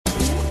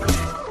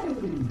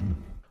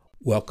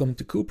Welcome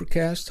to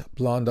Coopercast,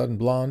 Blonde on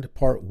Blonde,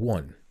 Part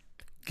 1,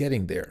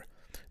 Getting There.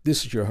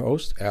 This is your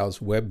host,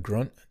 Al's web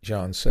grunt,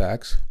 John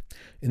Sachs.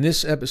 In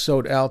this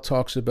episode, Al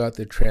talks about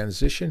the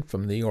transition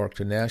from New York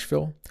to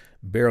Nashville,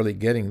 barely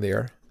getting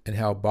there, and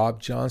how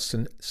Bob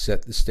Johnston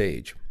set the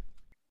stage.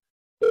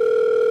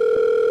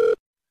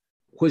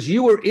 Because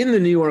you were in the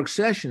New York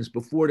sessions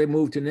before they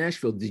moved to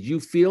Nashville, did you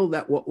feel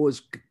that what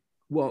was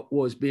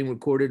being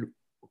recorded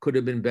could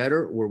have been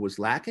better or was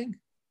lacking?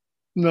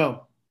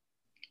 No.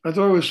 I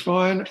thought it was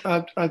fine.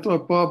 I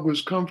thought Bob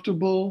was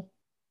comfortable,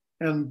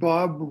 and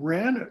Bob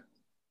ran it.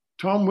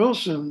 Tom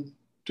Wilson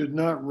did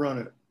not run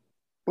it.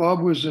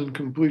 Bob was in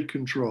complete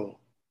control.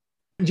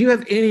 Do you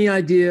have any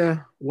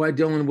idea why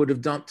Dylan would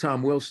have dumped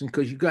Tom Wilson?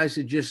 Because you guys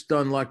had just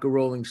done Like a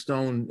Rolling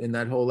Stone in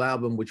that whole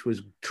album, which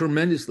was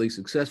tremendously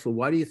successful.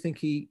 Why do you think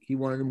he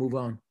wanted to move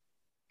on?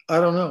 I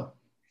don't know.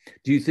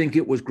 Do you think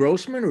it was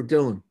Grossman or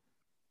Dylan?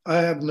 I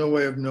have no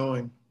way of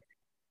knowing.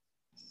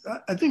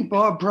 I think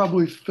Bob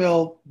probably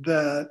felt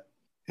that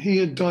he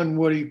had done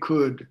what he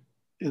could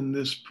in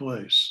this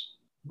place,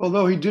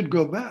 although he did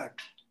go back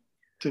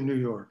to New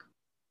York.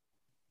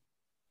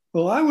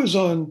 Well, I was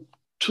on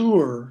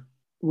tour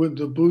with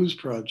the Blues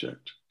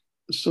Project,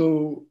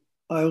 so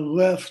I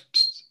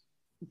left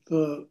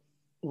the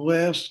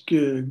last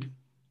gig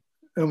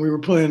and we were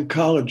playing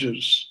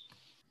colleges.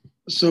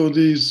 So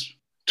these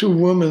two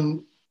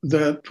women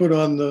that put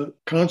on the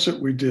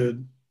concert we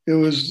did, it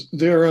was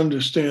their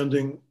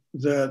understanding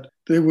that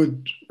they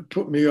would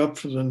put me up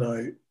for the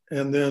night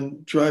and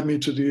then drive me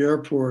to the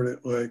airport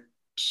at like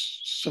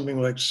something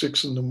like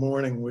 6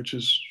 a.m, which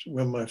is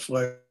when my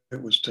flight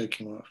was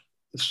taking off.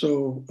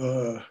 So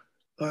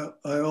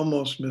I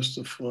almost missed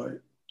the flight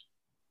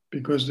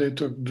because they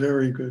took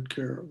very good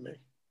care of me.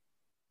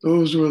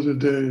 Those were the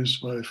days,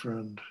 my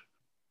friend.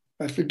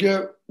 I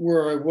forget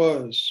where I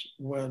was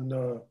when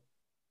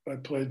I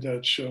played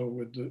that show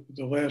with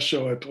the last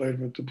show I played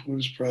with the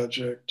Blues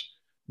Project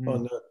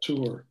on that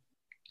tour.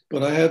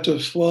 But I had to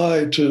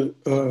fly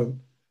to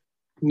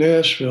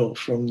Nashville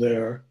from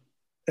there.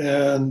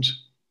 And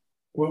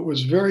what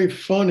was very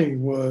funny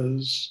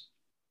was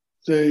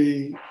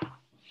they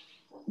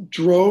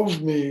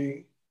drove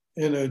me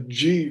in a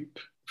Jeep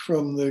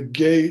from the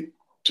gate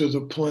to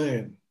the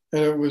plane.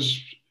 And it was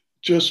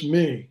just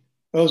me.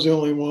 I was the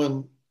only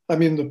one. I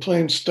mean, the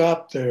plane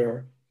stopped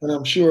there, and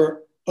I'm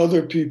sure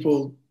other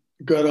people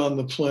got on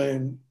the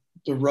plane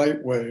the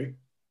right way.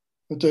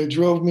 But they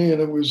drove me,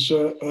 and it was,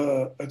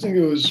 I think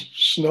it was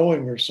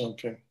snowing or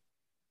something.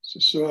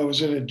 So I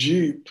was in a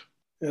Jeep,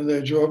 and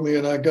they drove me,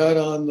 and I got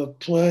on the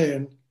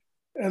plane,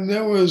 and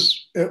there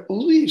was at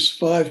least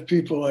 5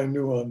 people I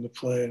knew on the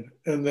plane,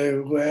 and they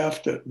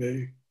laughed at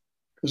me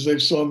because they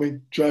saw me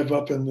drive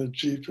up in the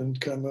Jeep and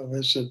come up.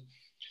 They said,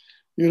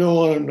 "You don't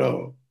want to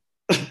know."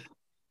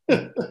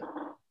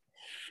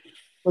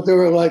 But they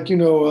were like,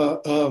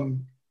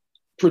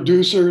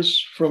 producers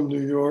from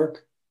New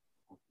York.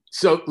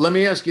 So let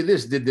me ask you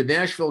this. Did the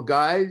Nashville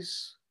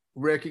guys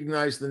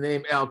recognize the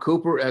name Al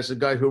Kooper as the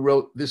guy who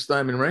wrote This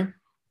Diamond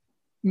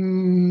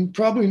Ring?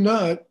 Probably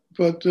not,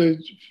 but they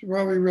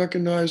probably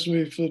recognized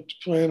me for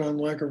playing on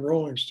Like a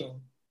Rolling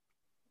Stone.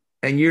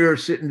 And you're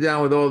sitting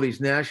down with all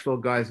these Nashville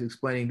guys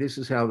explaining this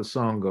is how the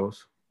song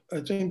goes.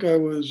 I think I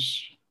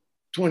was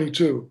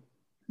 22.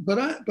 But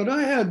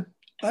I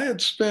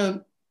had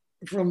spent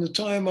from the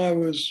time I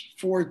was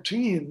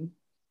 14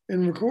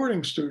 in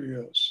recording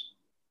studios.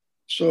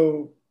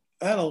 So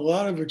I had a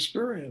lot of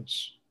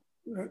experience.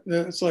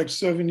 It's like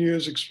 7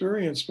 years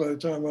experience by the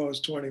time I was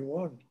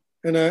 21.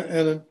 And I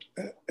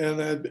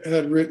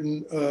had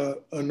written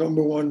a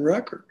number one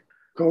record,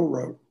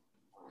 co-wrote.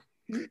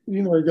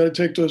 You got to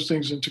take those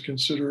things into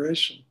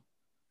consideration.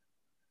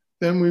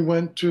 Then we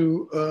went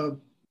to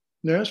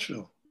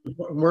Nashville,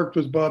 worked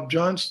with Bob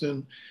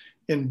Johnston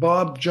in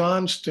Bob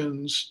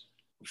Johnston's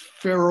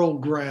Feral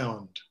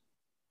Ground,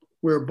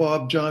 where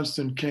Bob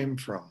Johnston came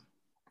from,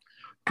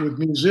 with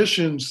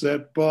musicians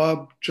that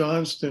Bob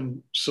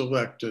Johnston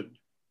selected.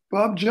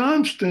 Bob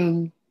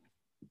Johnston,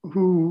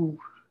 who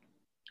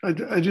I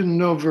didn't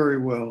know very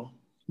well,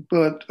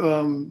 but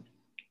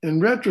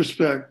in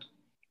retrospect,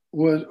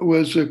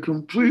 was a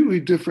completely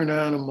different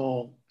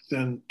animal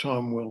than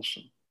Tom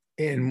Wilson.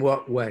 In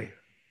what way?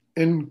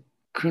 In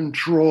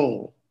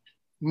control,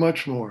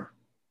 much more.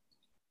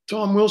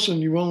 Tom Wilson,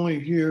 you only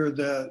hear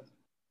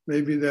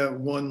maybe that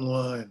one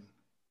line.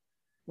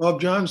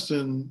 Bob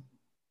Johnston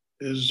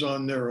is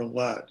on there a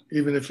lot,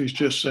 even if he's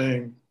just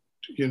saying,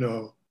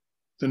 the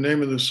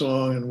name of the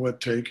song and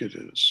what take it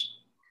is.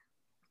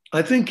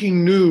 I think he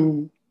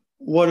knew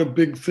what a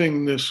big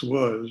thing this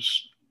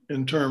was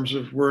in terms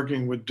of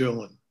working with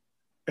Dylan.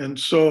 And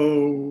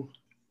so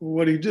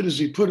what he did is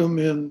he put him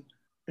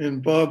in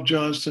Bob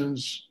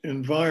Johnston's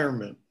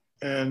environment,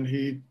 and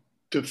he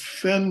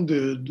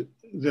defended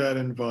that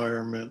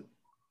environment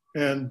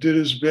and did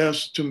his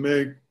best to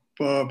make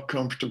Bob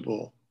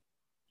comfortable.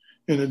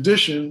 In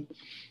addition,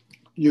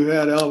 you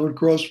had Albert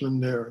Grossman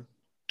there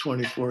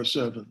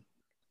 24/7.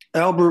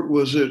 Albert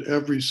was at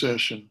every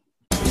session.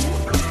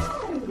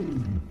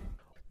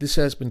 This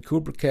has been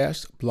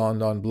Kubricast,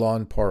 Blonde on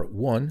Blonde Part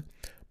 1,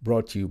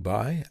 brought to you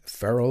by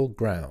Feral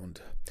Ground.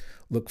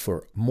 Look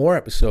for more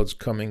episodes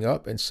coming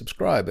up and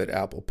subscribe at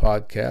Apple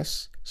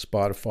Podcasts,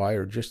 Spotify,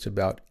 or just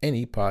about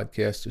any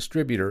podcast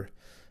distributor.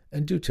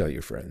 And do tell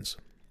your friends.